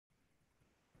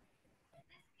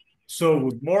So,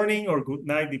 good morning or good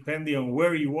night, depending on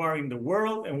where you are in the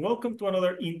world, and welcome to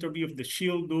another interview of the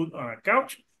Shield Dude on a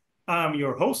Couch. I'm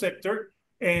your host, Hector,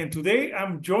 and today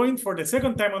I'm joined for the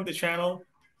second time on the channel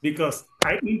because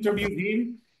I interviewed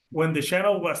him when the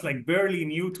channel was like barely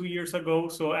new 2 years ago.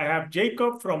 So, I have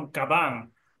Jacob from Kvaen,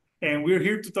 and we're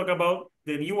here to talk about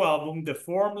the new album, The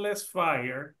Formless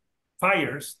Fires,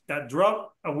 that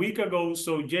dropped a week ago.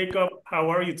 So, Jacob, how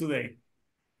are you today?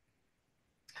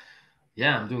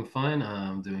 Yeah, I'm doing fine.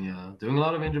 I'm doing a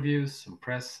lot of interviews, some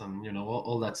press, and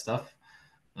all that stuff.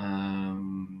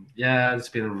 Yeah, it's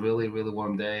been a really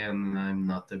warm day, and I'm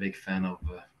not a big fan of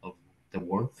the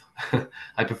warmth.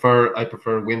 I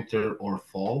prefer winter or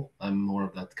fall. I'm more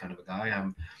of that kind of a guy.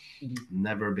 I'm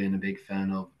never been a big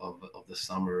fan of the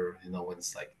summer. When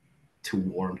it's like too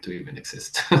warm to even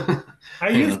exist. I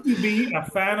you know. used to be a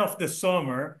fan of the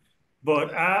summer,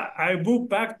 but I moved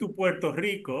back to Puerto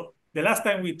Rico. The last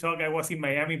time we talked, I was in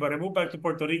Miami, but I moved back to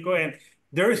Puerto Rico, and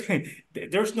there's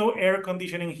there's no air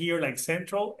conditioning here like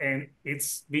central, and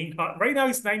it's being hot. Right now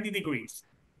it's 90 degrees.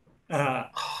 Uh,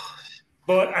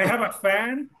 but I have a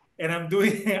fan, and I'm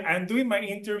doing I'm doing my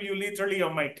interview literally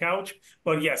on my couch.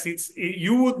 But yes,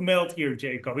 you would melt here,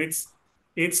 Jacob.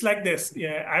 It's like this.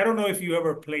 Yeah, I don't know if you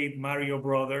ever played Mario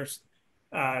Brothers,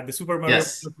 the Super Mario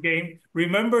Yes. Bros. Game.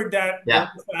 Remember that there Yeah.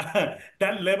 was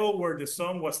that level where the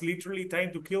sun was literally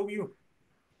trying to kill you.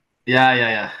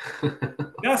 Yeah.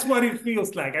 That's what it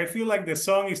feels like. I feel like the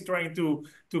song is trying to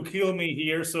kill me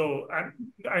here. So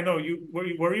I know you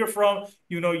where you're from.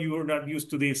 You know you are not used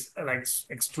to this like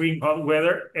extreme hot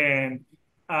weather, and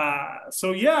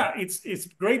so yeah, it's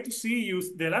great to see you.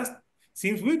 The last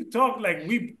since we've talked, like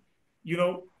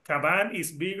Caban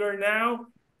is bigger now.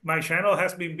 My channel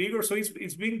has been bigger, so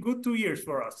it's been good 2 years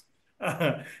for us.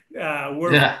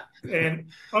 We're Yeah. and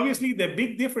obviously the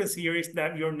big difference here is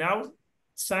that you're now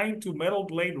signed to Metal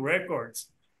Blade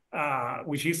Records,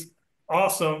 which is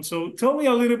awesome. So tell me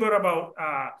a little bit about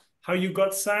how you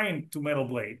got signed to Metal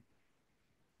Blade.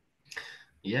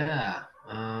 Yeah.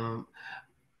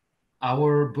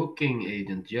 Our booking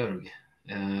agent Jörg,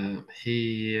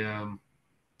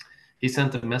 he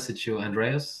sent a message to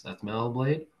Andreas at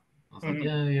Melblade. I was like,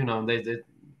 Mhm.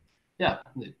 yeah,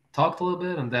 they talked a little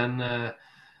bit, and then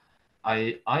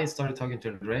I started talking to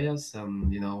Andreas, and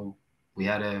we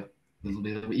had a little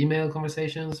bit of email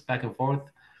conversations back and forth,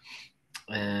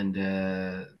 and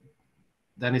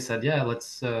then he said, yeah,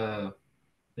 let's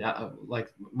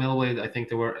like Melblade. I think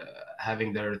they were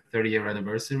having their 30-year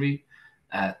anniversary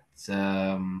at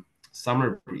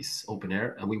Summer Breeze Open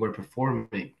Air, and we were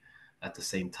performing at the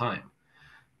same time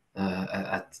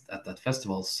at that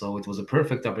festival. So it was a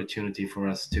perfect opportunity for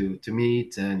us to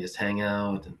meet and just hang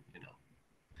out and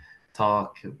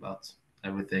talk about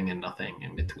everything and nothing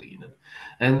in between.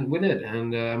 And we did,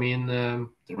 and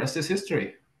the rest is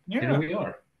history. Here Yeah. we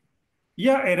are.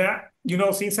 Yeah. And,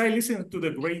 since I listened to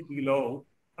The Great Below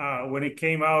when it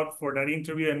came out for that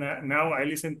interview, and now I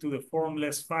listen to The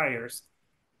Formless Fires,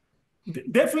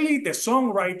 definitely the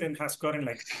songwriting has gotten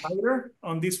like tighter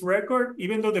on this record,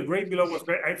 even though The Great Below was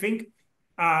great. I think,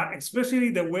 especially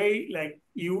the way like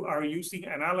you are using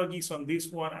analogies on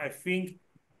this one, I think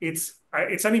it's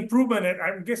an improvement, and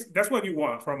I guess that's what you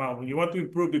want from album. You want to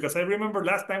improve because I remember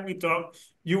last time we talked,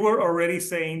 you were already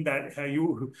saying that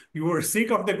you were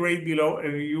sick of The Great Below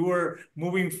and you were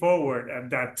moving forward at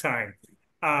that time.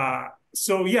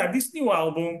 So yeah, this new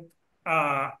album,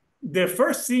 the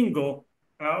first single,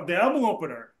 the album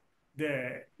opener,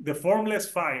 the Formless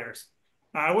Fires.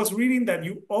 I was reading that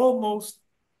you almost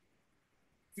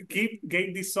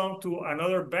gave this song to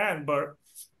another band, but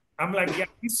I'm like, yeah,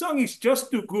 this song is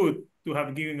just too good to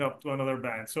have given up to another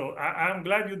band. So I'm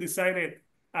glad you decided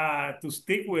to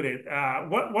stick with it.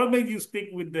 What made you stick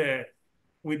with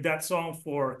that song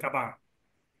for Caban?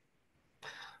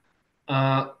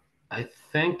 Uh, I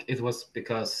think it was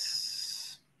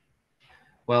because,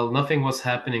 well, nothing was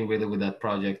happening really with that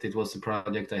project. It was a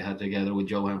project I had together with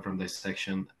Johan from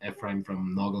Dissection, Ephraim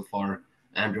from Nagelfar,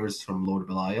 Anders from Lord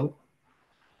Belial,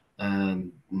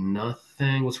 and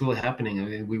nothing was really happening. I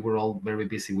mean, we were all very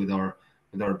busy with our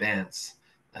bands,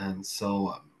 and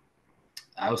so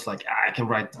I was like, I can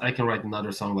write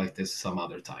another song like this some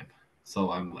other time.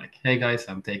 So I'm like, hey guys,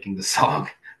 I'm taking the song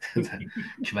to the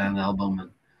Kvaen album,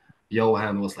 and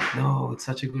Johan was like, no, it's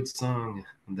such a good song,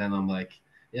 and then I'm like,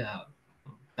 yeah,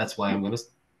 that's why I'm gonna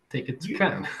take it to You,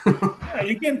 Kvaen. yeah,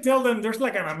 you can tell them there's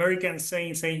like an American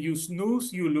saying you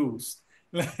snooze, you lose.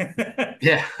 Yeah,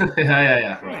 yeah,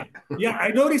 Yeah. right. Yeah, I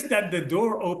noticed that the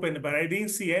door opened, but I didn't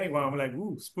see anyone. I'm like,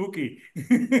 ooh, spooky.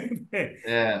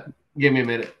 Yeah, give me a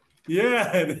minute.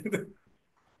 Yeah.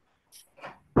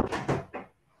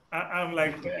 I'm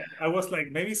like, I was like,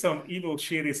 maybe some evil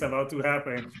shit is about to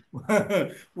happen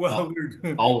Uh, while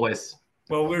we're always.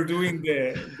 while we're doing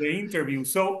the interview.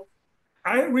 So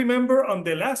I remember on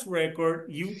the last record,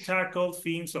 you tackled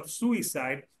themes of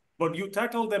suicide, but you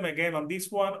tackled them again on this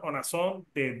one on a song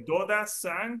the Doda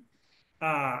sang.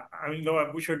 I know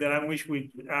I butchered the language with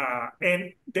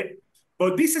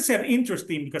but this is an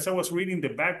interesting because I was reading the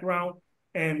background,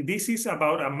 and this is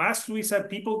about a mass suicide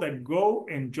people that go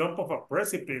and jump off a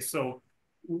precipice. So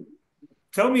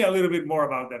tell me a little bit more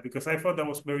about that because I thought that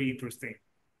was very interesting.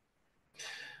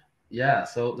 Yeah,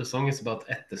 so the song is about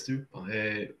ättestupa,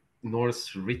 a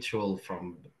Norse ritual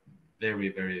from very,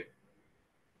 very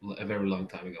a very long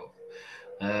time ago.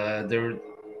 There,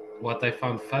 what I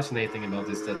found fascinating about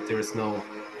is that there's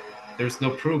no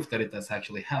proof that it has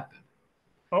actually happened.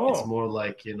 It's Oh, more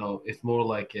like it's more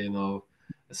like a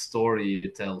story you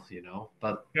tell,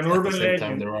 But an at the urban same time,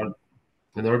 legend. there are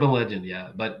an urban legend,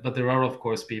 yeah. But there are of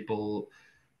course people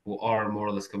who are more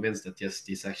or less convinced that yes,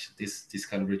 this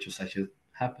kind of rituals actually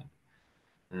happen,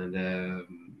 and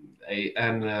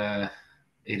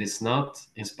it is not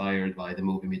inspired by the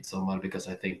movie Midsommar because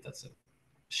I think that's a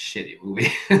shitty movie.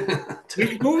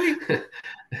 Which movie?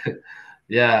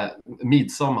 Yeah,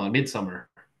 Midsummer.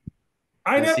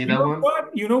 I Did you know, see that one?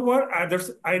 you know what? I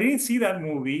didn't see that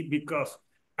movie because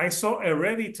I saw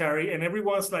Hereditary, and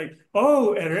everyone's like,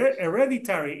 "Oh,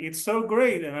 Hereditary, it's so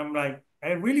great," and I'm like,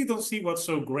 I really don't see what's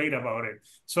so great about it.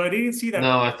 So I didn't see that.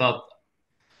 No,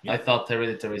 Yeah. I thought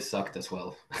Hereditary sucked as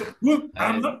well. So look,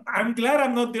 I I'm glad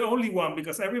I'm not the only one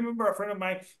because I remember a friend of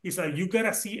mine. He's like, "You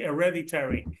gotta see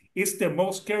Hereditary. It's the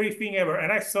most scary thing ever."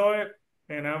 And I saw it,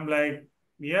 and I'm like,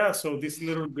 "Yeah." So this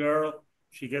little girl,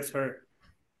 she gets her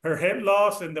head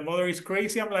lost and the mother is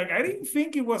crazy. I'm like, I didn't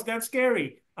think it was that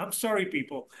scary. I'm sorry,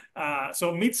 people.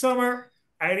 So Midsummer,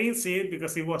 I didn't see it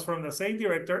because it was from the same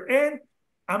director. And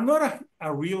I'm not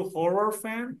a real horror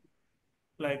fan.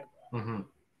 Like, mhm,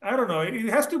 I don't know. It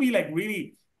has to be like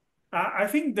really, I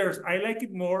think I like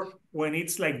it more when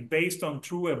it's like based on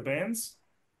true events.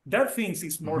 That things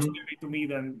is more mhm, scary to me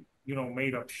than,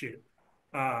 made up shit.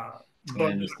 Uh, I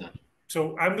but understand.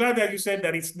 so I'm glad that you said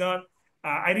that it's not.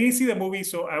 I didn't see the movie,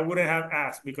 so I wouldn't have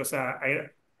asked because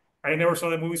I never saw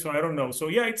the movie, so I don't know. So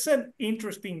yeah, it's an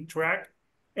interesting track,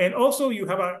 and also you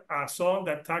have a song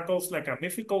that tackles like a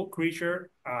mythical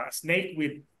creature, snake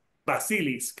with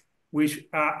basilisk, which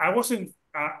I wasn't.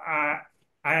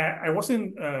 I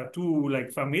wasn't too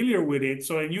like familiar with it.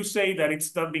 So and you say that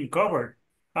it's not been covered.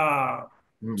 Uh,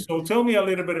 Mm. so tell me a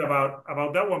little bit about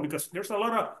that one because there's a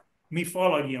lot of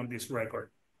mythology on this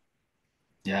record.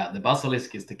 Yeah, the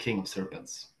basilisk is the king of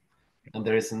serpents, and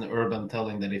there is an urban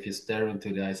telling that if you stare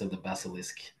into the eyes of the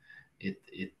basilisk, it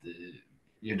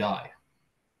you die.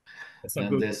 That's a And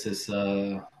good. this is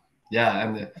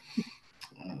yeah,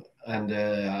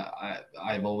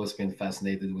 I've always been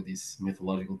fascinated with these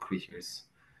mythological creatures.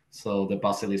 So the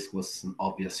basilisk was an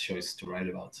obvious choice to write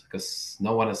about because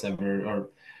no one has ever, or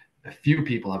a few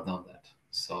people have done that.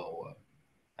 So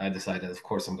I decided, of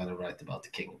course, I'm going to write about the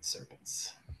king of the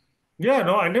serpents. Yeah,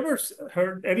 no, I never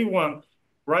heard anyone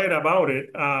write about it.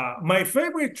 My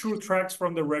favorite true tracks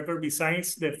from the record,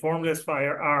 besides the Formless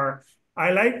Fire, are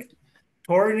I like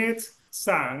Tornet's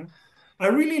Sang. I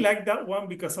really like that one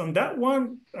because on that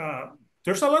one,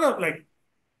 there's a lot of like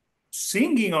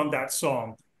singing on that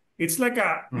song. It's like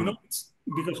Hmm. it's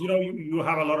because you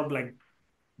have a lot of like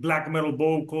black metal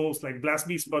vocals, like blast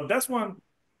beats, but that's one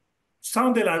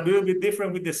sounded a little bit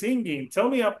different with the singing. Tell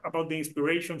me about the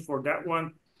inspiration for that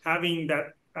one, having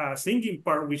that singing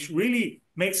part, which really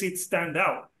makes it stand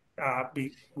out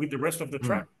with the rest of the Hmm.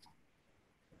 track.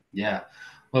 Yeah.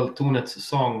 Well, Tunet's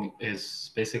song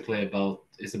is basically about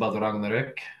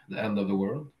Ragnarök, the end of the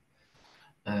world,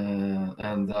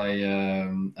 and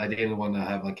I didn't want to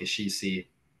have like a cheesy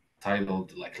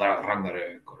titled like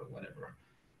Ragnarök or whatever,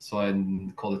 so I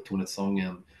called it Tunet song,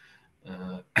 and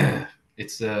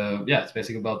it's yeah, it's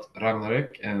basically about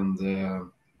Ragnarök,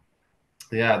 and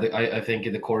yeah, I think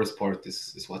the chorus part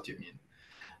is what you mean,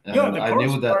 Yeah, and the I chorus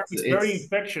knew that part is very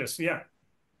infectious. Yeah.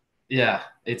 yeah,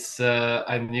 it's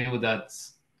I knew that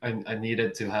I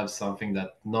needed to have something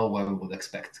that no one would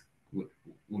expect would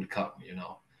would come,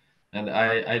 and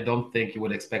I don't think you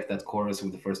would expect that chorus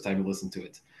with the first time you listen to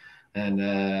it, and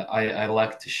I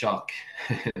like to shock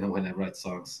when I write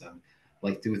songs and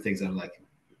like do things. I'm like,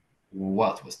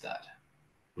 what was that?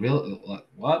 Real like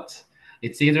what?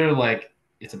 It's either like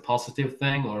it's a positive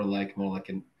thing or like more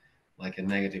like a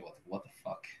negative. What the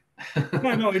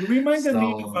Yeah, fuck? no, it reminded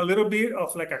me of a So little bit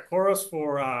of like a chorus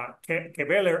for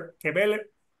Keberletak,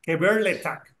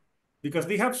 because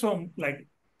they have some like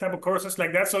type of choruses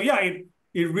like that. So yeah,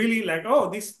 it really like, oh,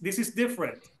 this is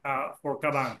different for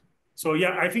Caban. So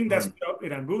yeah, I think that's Mm.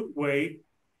 in a good way.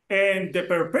 And the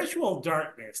Perpetual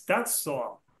Darkness, that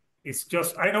song, it's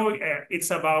just, I know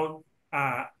it's about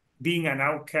uh, being an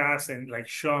outcast and like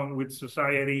shunned with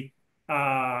society.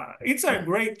 It's a Yeah.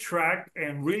 great track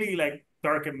and really like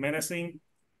dark and menacing.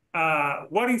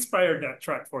 What inspired that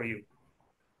track for you?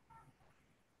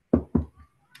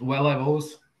 Well, I've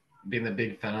always been a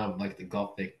big fan of like the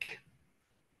gothic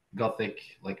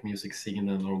like music scene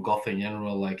and or gothic in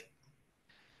general, like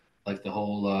the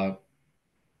whole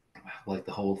like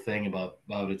the whole thing about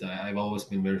it. I've always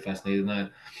been very fascinated.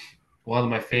 And one of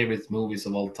my favorite movies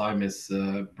of all time is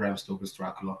Bram Stoker's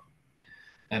Dracula,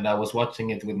 and I was watching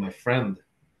it with my friend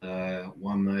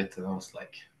one night, and I was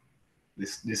like,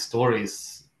 this story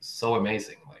is so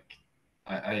amazing. Like,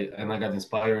 I got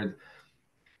inspired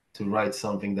to write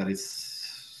something that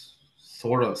is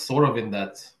sort of in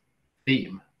that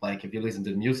theme. Like if you listen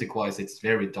to the music wise, it's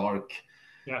very dark,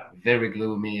 Yeah. very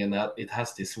gloomy, and that it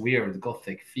has this weird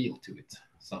gothic feel to it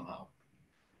somehow.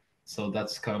 So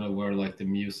that's kind of where like the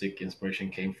music inspiration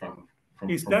came from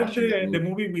Is from that watching that the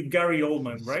movie. movie with Gary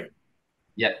Oldman, right?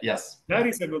 Yeah. Yes. That Yeah.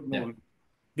 is a good Yeah. movie.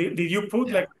 Did you put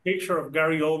Yeah. like a picture of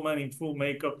Gary Oldman in full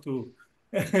makeup to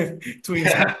to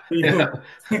inspire Yeah. you?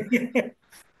 Yeah.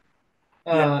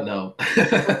 Yeah, No.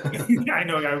 I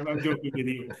know. I'm joking with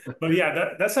you, but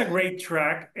yeah, that's a great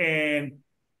track. And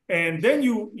then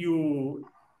you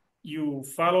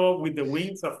follow up with the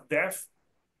Wings of Death.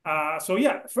 So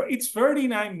yeah, it's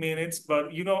 39 minutes, but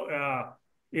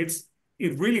it's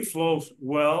it really flows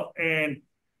well, and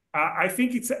I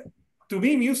think to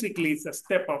me musically it's a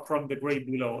step up from The Great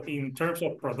Below in terms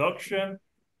of production,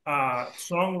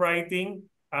 songwriting.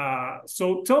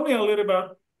 So tell me a little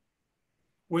about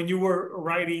when you were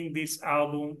writing this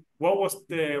album. What was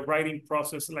the writing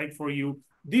process like for you,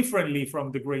 differently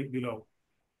from The Great Below?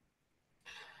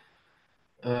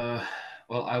 uh,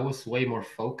 well, I was way more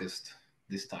focused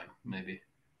this time, maybe.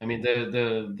 I mean,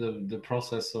 the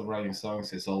process of writing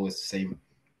songs is always the same,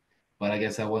 but I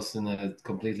guess I was in a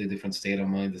completely different state of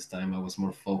mind this time. I was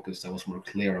more focused. I was more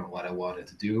clear on what I wanted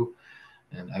to do,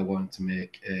 and I wanted to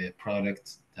make a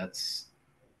product that's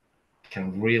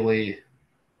can really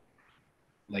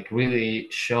really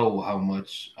show how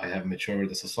much I have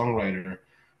matured as a songwriter.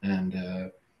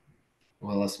 And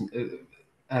well, as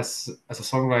a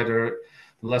songwriter,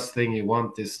 the last thing you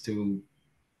want is to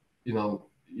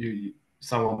you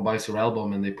someone buys your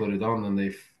album and they put it on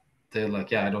and they're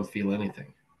like, yeah, I don't feel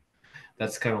anything.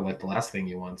 That's kind of like the last thing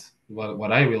you want.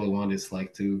 What I really want is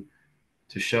like to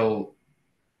show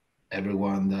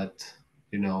everyone that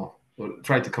or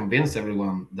try to convince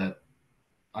everyone that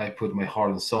I put my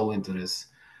heart and soul into this.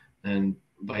 And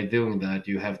by doing that,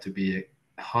 you have to be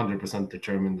 100%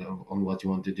 determined on what you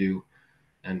want to do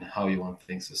and how you want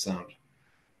things to sound.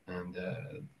 And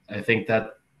I think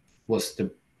that was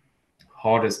the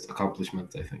hardest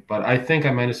accomplishment, I think. But I think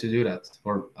I managed to do that,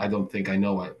 or I don't think I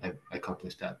know I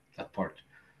accomplished that part.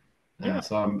 Yeah.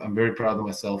 So I'm very proud of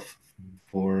myself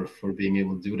for being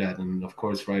able to do that. And of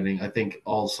course, writing. I think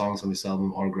all songs on this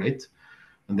album are great,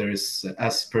 and there is,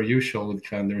 as per usual with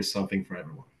Kvaen, there is something for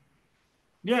everyone.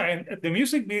 Yeah, and the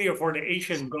music video for the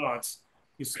Asian Gods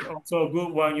is also a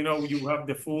good one. You have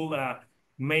the full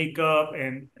makeup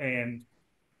and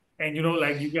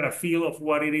like you get a feel of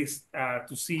what it is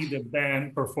to see the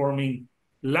band performing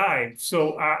live.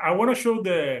 So I want to show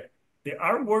the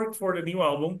artwork for the new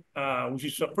album, which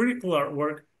is a pretty cool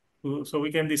artwork, so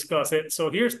we can discuss it. So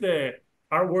here's the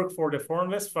artwork for the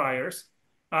Formless Fires.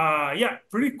 Yeah,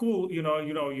 pretty cool. You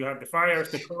have the fires,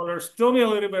 the colors. Tell me a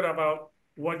little bit about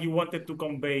what you wanted to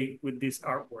convey with this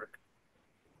artwork.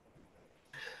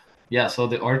 Yeah. So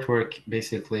the artwork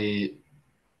basically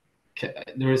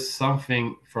there is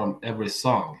something from every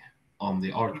song on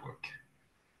the artwork.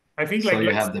 I think So like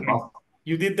you last have the time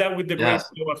you did that with the Great yes,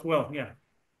 Show as well. Yeah.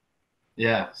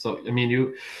 yeah. So I mean,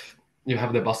 you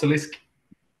have the basilisk,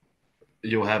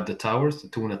 you have the towers, the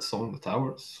Tunet song, the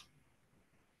towers,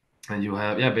 and you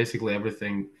have basically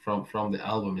everything from the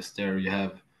album is there. You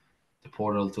have the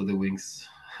portal to the wings.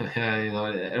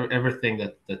 Yeah, everything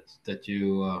that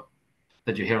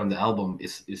you hear on the album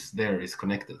is there, is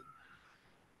connected.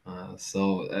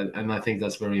 So and I think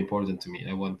that's very important to me.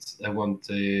 I want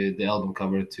the album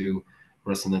cover to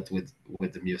resonate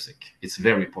with the music. It's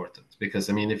very important because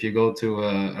I mean, if you go to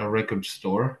a record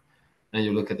store and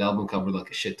you look at the album cover,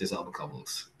 like shit, this album cover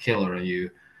looks killer, and you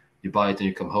buy it and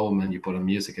you come home and you put on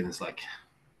music and it's like,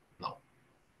 no,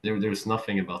 there's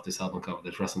nothing about this album cover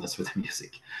that resonates with the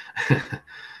music.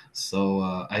 So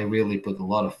I really put a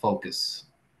lot of focus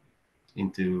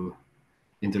into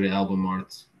the album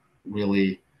art,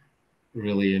 really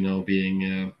really,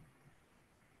 being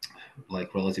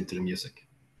like relative to the music.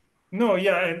 No,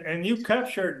 yeah, and you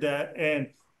captured that,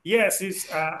 and yes, it's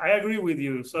I agree with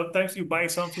you. Sometimes you buy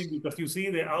something because you see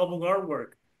the album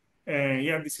artwork, and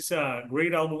yeah, this is a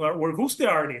great album artwork. Who's the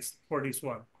artist for this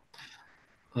one?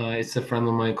 It's a friend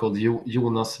of mine called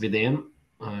Jonas Widén.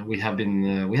 We have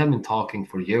been talking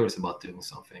for years about doing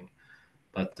something,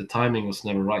 but the timing was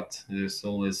never right. There's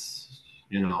always,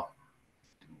 you know,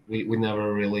 we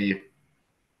never really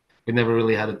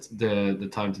had the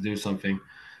time to do something.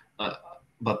 Uh,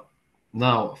 but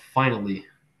now finally,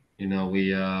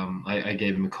 I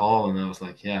gave him a call and I was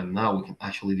like, yeah, now we can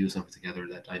actually do something together.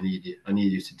 That I need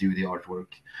you to do the artwork,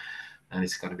 and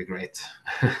it's gonna be great.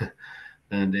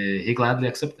 And he gladly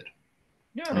accepted.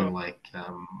 Yeah, no,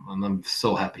 And I'm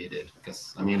so happy he did,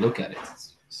 because I mean, look at it,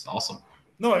 it's awesome.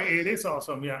 no, it is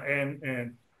awesome. Yeah,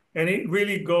 and it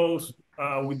really goes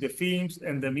with the themes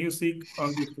and the music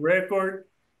on this record.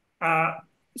 Uh,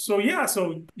 so yeah,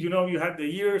 so you had the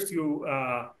years.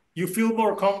 You feel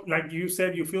more like you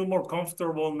said, you feel more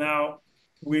comfortable now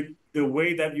with the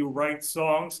way that you write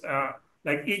songs.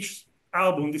 Like each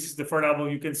album, this is the third album.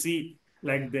 You can see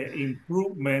like the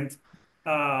improvement.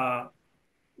 Uh,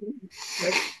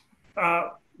 like, uh,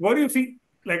 what do you think?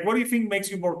 Like, what do you think makes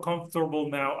you more comfortable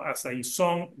now as a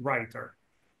songwriter?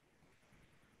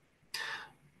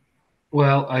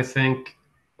 Well, I think,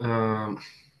 um,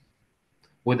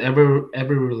 with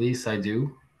every release I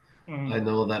do, I Mhm.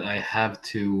 know that I have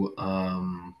to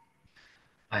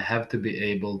be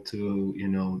able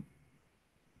to,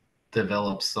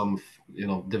 develop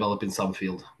in some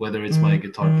field, whether it's my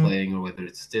guitar playing or whether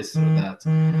it's this or that.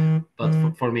 But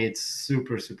for me, it's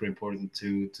super super important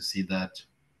to see that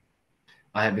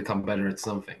I have become better at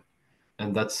something.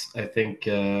 And that's, I think,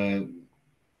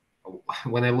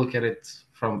 when I look at it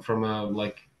from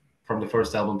the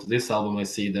first album to this album, I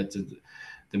see that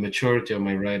the maturity of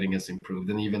my writing has improved.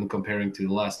 And even comparing to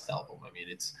the last album, I mean,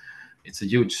 it's a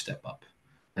huge step up.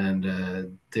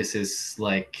 And this is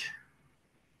like,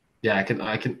 yeah, I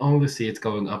can only see it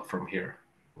going up from here.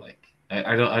 Like,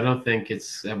 I don't think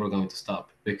it's ever going to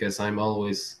stop, because I'm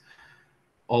always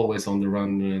on the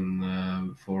run,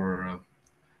 and for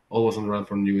always on the run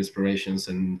for new inspirations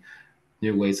and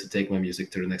new ways to take my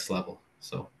music to the next level.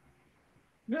 So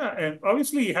Yeah, and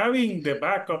obviously having the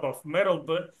backup of Metal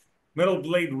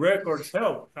Blade Records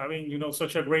help. Having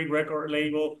such a great record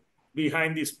label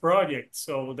behind this project,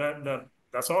 so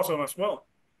that's awesome as well.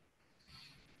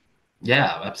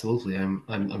 yeah, absolutely.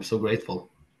 I'm so grateful.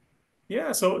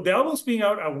 Yeah, so the album's been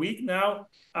out a week now.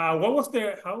 What was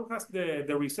the how has the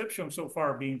reception so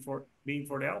far been for the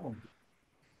album?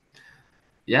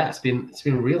 Yeah, it's been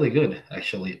really good,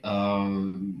 actually.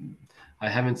 I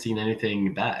haven't seen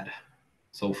anything bad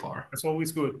so far. That's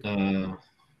always good. Uh,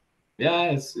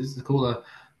 yeah, it's cool.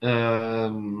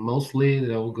 Mostly,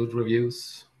 good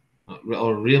reviews,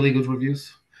 or really good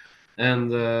reviews,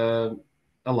 and a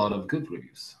lot of good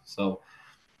reviews. So,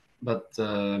 but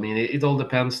I mean, it all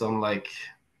depends on, like,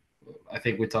 I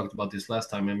think we talked about this last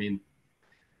time. I mean,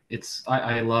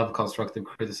 I love constructive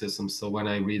criticism. So when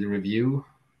I read a review,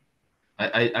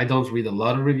 I don't read a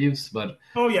lot of reviews, but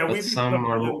Oh yeah, but we've been some talking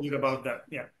are a little bit about that.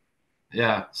 Yeah.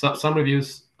 yeah, some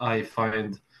reviews I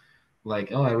find,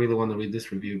 like, oh, I really want to read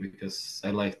this review because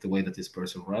I like the way that this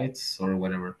person writes or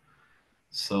whatever.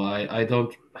 So I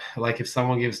don't, like, if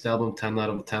someone gives the album 10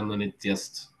 out of 10 and it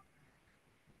just,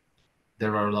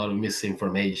 there are a lot of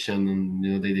misinformation, and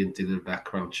they didn't do their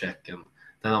background check, and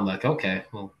then I'm like, okay,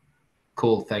 well,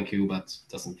 cool, thank you, but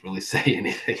doesn't really say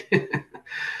anything.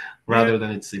 Yeah, Rather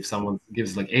than, it's if someone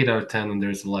gives like 8 out of 10 and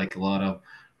there's like a lot of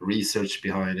research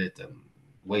behind it and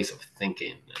ways of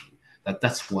thinking, and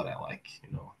that's what I like.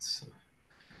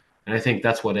 And I think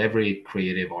that's what every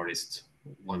creative artist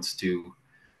wants to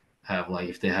have. Like,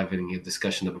 if they're having a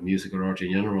discussion about music or art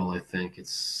in general, I think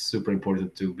it's super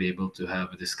important to be able to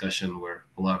have a discussion where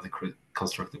a lot of the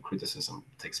constructive criticism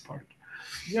takes part.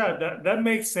 yeah, that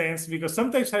makes sense because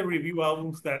sometimes I review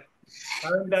albums that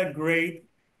aren't that great.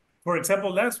 For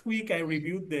example, last week I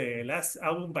reviewed the last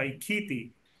album by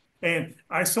Kitty, and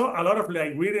I saw a lot of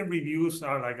like written reviews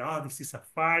are like, "Oh, this is a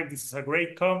five. This is a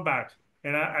great comeback,"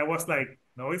 and I was like,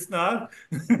 "No, it's not."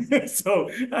 So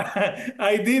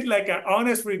I did like an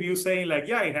honest review saying like,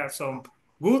 "Yeah, it has some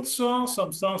good songs,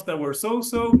 some songs that were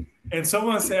so-so." And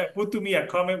someone said, put to me a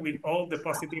comment with all the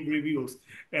positive reviews,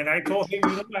 and I told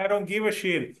him, I don't give a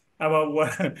shit about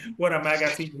what what a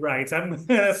magazine writes. I'm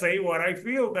gonna say what I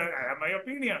feel. That I have my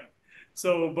opinion.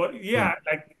 So, but Hmm. yeah,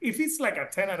 like if it's like a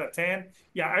 10 out of 10,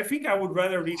 yeah, I think I would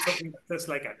rather read something that says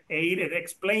like an 8 and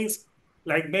explains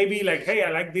like maybe like, hey,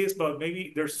 I like this, but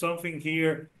maybe there's something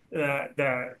here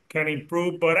that can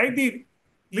improve. But I did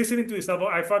listening to this album.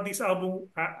 I thought this album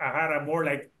I had a more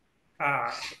like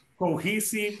uh,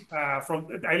 cohesive. From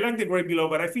I like The Great Below,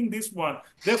 but I think this one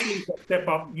definitely is a step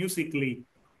up musically,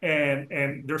 and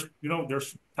there's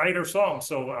there's tighter songs.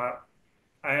 So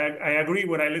I agree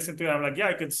when I listen to it. I'm like, yeah,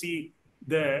 I can see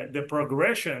the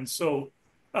progression. So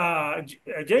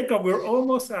Jacob, we're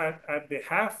almost at the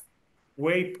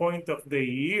halfway point of the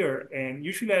year, and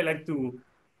usually I like to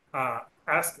uh,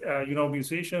 ask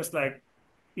musicians like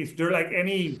if there like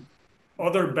any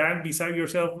other band beside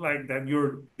yourself like that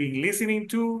you're been listening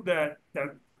to that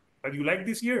you like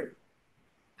this year.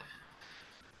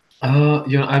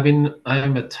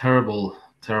 I'm a terrible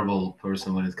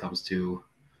person when it comes to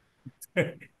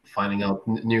finding out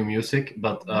new music,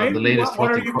 but the Maybe latest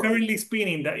what are Rotting you currently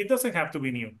spinning? That it doesn't have to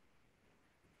be new.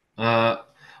 Uh,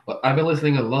 well, I've been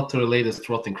listening a lot to the latest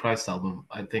Rotting Christ album.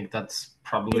 I think that's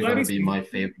So probably that gonna is be new. my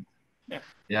favorite. Yeah.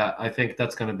 Yeah, I think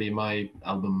that's gonna be my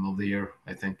album of the year.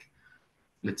 I think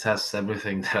it has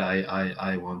everything that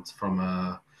I want from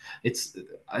it's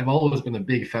I've always been a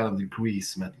big fan of the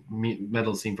Greece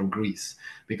metal scene from Greece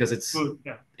because Good.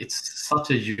 Yeah. it's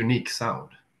such a unique sound,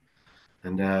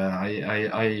 and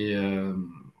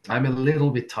I'm a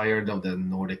little bit tired of the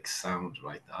Nordic sound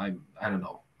right now. I don't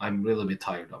know. I'm really a bit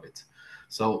tired of it.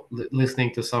 So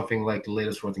listening to something like the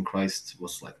latest Rotting Christ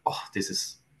was like, oh, this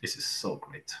is so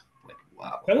great. Like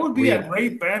wow, That would be a really.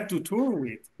 great band to tour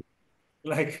with.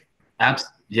 Like,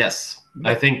 Yes,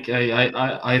 I yeah, think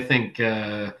I think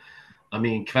I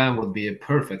mean Kvaen would be a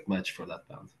perfect match for that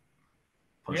band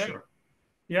for yeah, sure.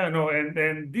 yeah, no, and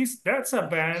that's a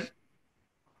band.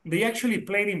 They actually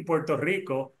played in Puerto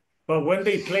Rico, but when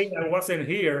they played, I wasn't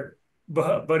here.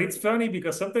 But it's funny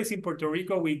because sometimes in Puerto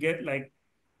Rico we get like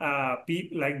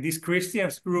like this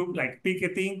Christians group like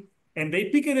picketing, and they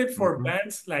picketed for Hmm.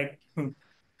 bands like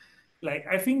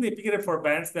I think they picketed for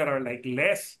bands that are like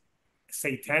less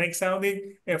satanic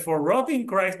sounding, and for Rotting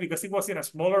Christ because it was in a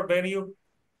smaller venue.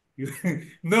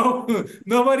 No,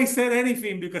 nobody said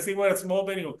anything because it was a small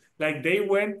venue. Like they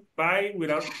went by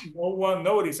without no one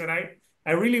noticed. And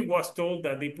I really was told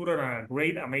that they put on a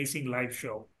great, amazing live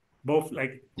show, both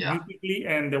like Yeah, musically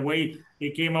and the way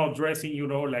they came out dressing,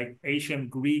 like ancient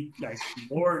Greek, like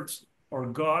lords or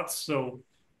gods. So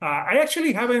I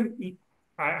actually I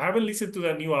haven't listened to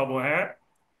that new album.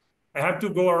 I have to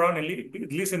go around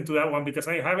and listen to that one because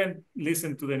I haven't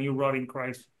listened to the new Rotting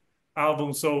Christ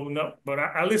album. So no, but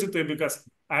I listened to it because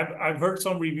I've heard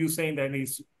some reviews saying that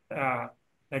it's uh,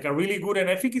 like a really good, and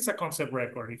I think it's a concept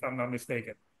record if I'm not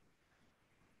mistaken.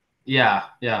 yeah.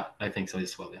 I think so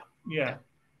as well. Yeah, Yeah.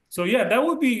 So yeah, that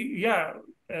would be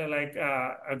like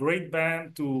a great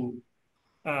band to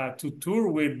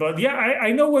tour with. But yeah,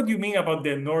 I know what you mean about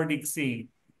the Nordic scene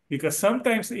because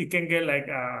sometimes it can get like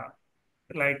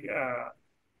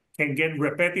can get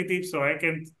repetitive, so I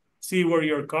can see where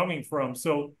you're coming from.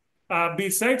 So,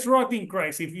 besides Rotting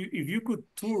Christ, if you could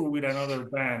tour with another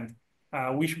band,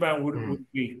 which band would mm. it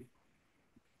be?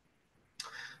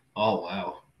 Oh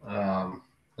wow.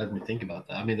 Let me think about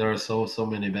that. I mean, there are so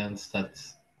many bands that.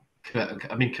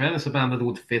 I mean, Kvaen is a band that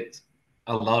would fit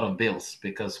a lot of bills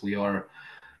because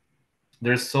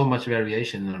there's so much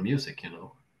variation in our music, you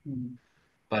know. Mm.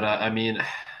 But I mean,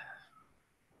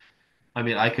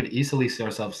 I could easily see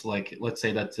ourselves like, let's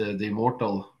say that the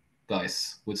Immortal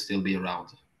guys would still be around.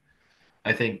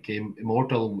 I think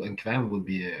Immortal and Kvaen would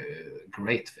be a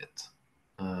great fit.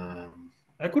 Um,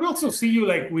 I could also see you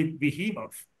like with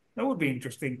Behemoth. That would be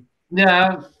interesting.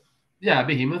 yeah, yeah,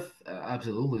 Behemoth,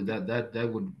 absolutely.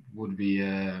 That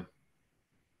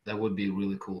would be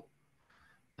really cool.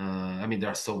 I mean, there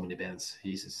are so many bands.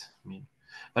 Jesus, I mean,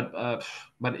 but uh,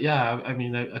 but yeah, I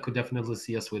mean, I could definitely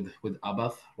see us with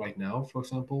Abath right now, for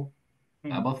example.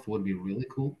 Mhm. Abath would be really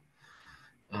cool.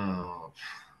 Uh,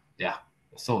 yeah,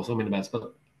 so many bands,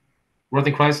 but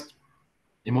Rotting Christ,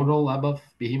 Immortal, Abath,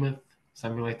 Behemoth,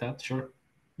 something like that. Sure.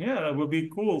 Yeah, that would be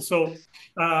cool.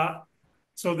 Uh,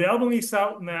 so the album is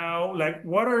out now. Like,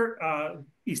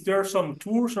 is there some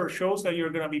tours or shows that you're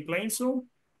gonna be playing soon?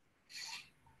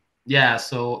 Yeah,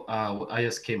 so I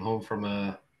just came home from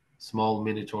a small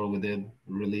mini tour we did,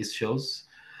 release shows,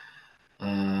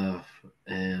 uh,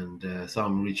 and so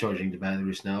I'm recharging the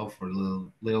batteries now for a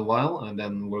little while, and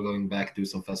then we're going back do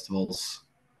some festivals,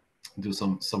 do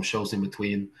some shows in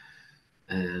between,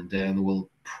 and then we'll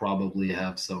probably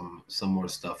have some more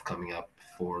stuff coming up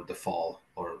for the fall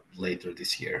or later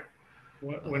this year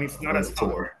When it's not with as the hot.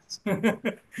 tour.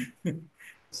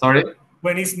 Sorry,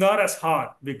 When it's not as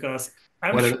hot, because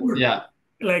I'm sure, yeah.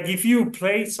 like if you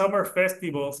play summer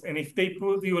festivals and if they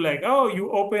put you like, oh,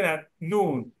 you open at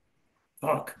noon,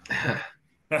 fuck,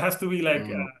 that has to be like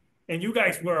Mm. And you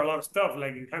guys wear a lot of stuff.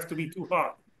 Like it has to be too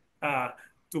hot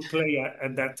to play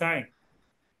at that time.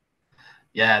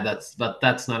 Yeah,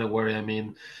 that's not a worry. I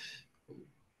mean,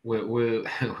 we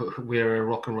we're a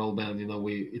rock and roll band. You know,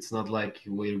 we it's not like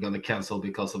we're gonna cancel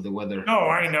because of the weather. No,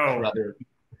 I know. Rather,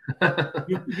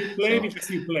 You play so because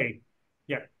you play.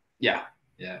 Yeah. yeah,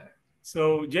 yeah,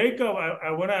 So Jacob,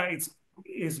 I wanna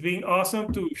it's been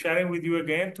awesome to chatting with you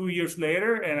again 2 years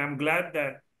later, and I'm glad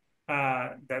that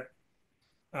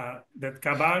that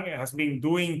Kvaen has been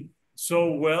doing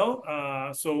so well.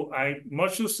 So I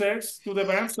much success to the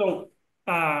band. So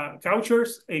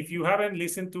Couchers, if you haven't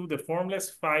listened to the Formless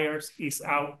Fires, is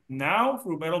out now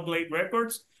through Metal Blade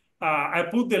Records. I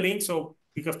put the link so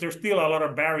because there's still a lot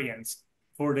of variants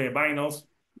for the vinyls.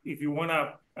 If you want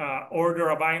to order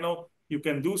a vinyl, you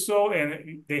can do so,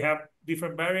 and they have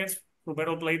different variants for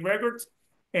Metal Blade Records.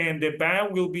 And the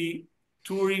band will be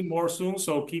touring more soon,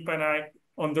 so keep an eye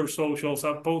on their socials.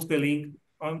 I'll post the link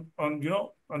on on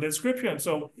the description.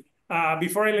 So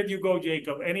before I let you go,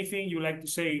 Jacob, anything you like to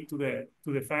say to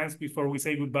the fans before we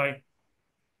say goodbye?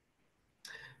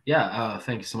 yeah.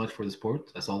 Thank you so much for the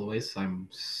support, as always. I'm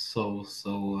so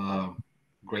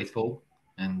grateful,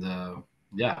 and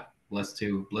yeah, blessed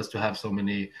to have so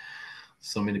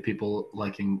many people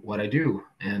liking what I do,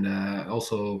 and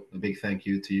also a big thank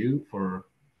you to you for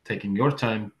taking your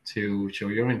time to show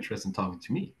your interest in talking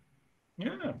to me.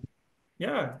 Yeah,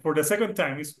 yeah. For the second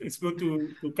time, it's good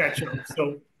to catch up.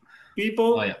 So Oh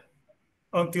people, yeah.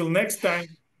 until next time,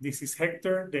 this is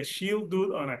Hector, the Shield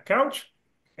Dude on a couch,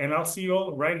 and I'll see you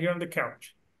all right here on the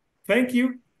couch. Thank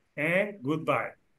you and goodbye.